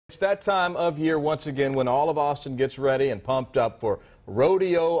It's that time of year once again when all of Austin gets ready and pumped up for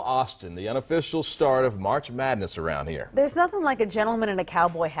Rodeo Austin, the unofficial start of March Madness around here. There's nothing like a gentleman in a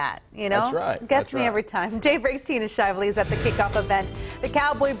cowboy hat, you know? That's right. Gets me every time. Daybreak's Tina Shively is at the kickoff event. The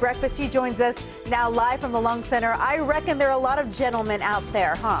Cowboy Breakfast, she joins us now live from the Lung Center. I reckon there are a lot of gentlemen out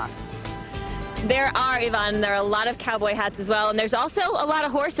there, huh? There are, Yvonne. There are a lot of cowboy hats as well, and there's also a lot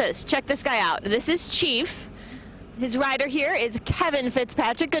of horses. Check this guy out. This is Chief. His rider here is Kevin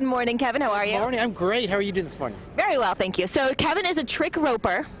Fitzpatrick. Good morning, Kevin. How are you? Good morning. I'm great. How are you doing this morning? Very well, thank you. So Kevin is a trick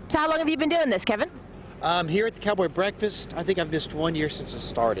roper. So how long have you been doing this, Kevin? Here at the Cowboy Breakfast, I think I've missed 1 year since it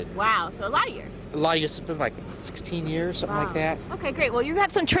started. Wow, so a lot of years. A lot of years. It's been like 16 years, something like that. Okay, great. Well, you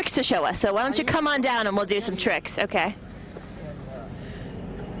have some tricks to show us, so why don't you come on down and we'll do some tricks, okay?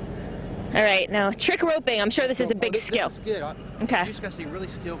 All right, now trick roping, I'm sure this is a big skill. This is good. Okay. You just got to be really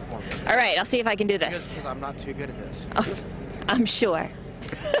still for me. All right, I'll see if I can do this. Because I'm not too good at this. Oh, I'm sure.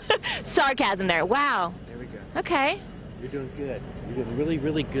 Sarcasm there. Wow. There we go. Okay. You're doing good. You're doing really,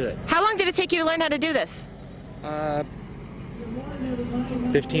 really good. How long did it take you to learn how to do this?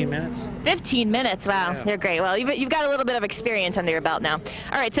 15 minutes. 15 minutes. Wow, Yeah. You're great. Well, you've got a little bit of experience under your belt now.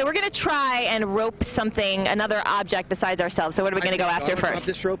 All right, so we're going to try and rope something, another object besides ourselves. So what are we going to go after first? I'm going to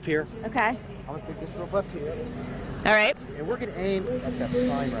this rope here. Okay. I'm going to pick this rope up here. All right. And we're going to aim at that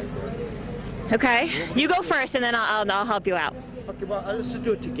sign right there. Okay. You go first, and then I'll help you out. Okay, well, let's just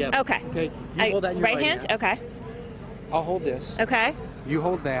do it together. Okay. Okay. You hold that in your right hand? Okay. I'll hold this. Okay. You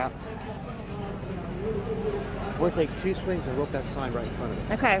hold that. We're going to take 2 swings and rope that sign right in front of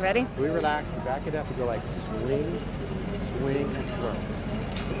us. Okay, ready? We relax, we back it up, and go like swing, swing, and throw.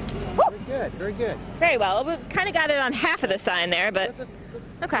 Woo! Very good, very good. Very well. We kind of got it on half of the sign there, but Let's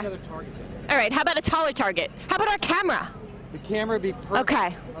okay. another target there. All right, how about a taller target? How about our camera? The camera would be perfect.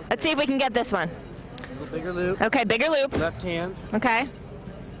 Okay. Let's see if we can get this one. A little bigger loop. Okay, bigger loop. Left hand, Okay.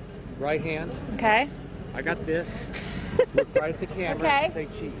 right hand. Okay. I got this. Look right at the camera. Okay. Say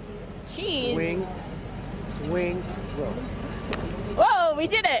cheese. Cheese. Swing, swing, throw. Whoa, we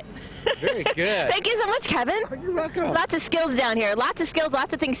did it. Very good. Thank you so much, Kevin. You're welcome. Lots of skills down here. Lots of skills,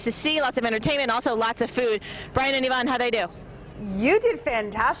 lots of things to see, lots of entertainment, also lots of food. Brian and Yvonne, how'd I do? You did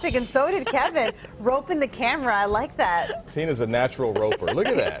fantastic, and so did Kevin. Roping the camera, I like that. Tina's a natural roper. Look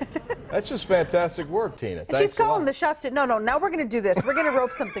at that. That's just fantastic work, Tina. And Thanks she's a lot. calling the shots. No, now we're going to do this. We're going to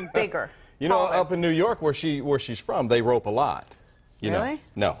rope something bigger. You know, taller. up in New York, where she's from, they rope a lot. You Really?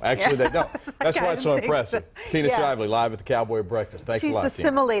 know. No, actually they don't. That's why it's so impressive. Tina Yeah. Shively live at the Cowboy Breakfast. Thanks a lot, Tina. She's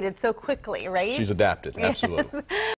assimilated so quickly, right? She's adapted, absolutely.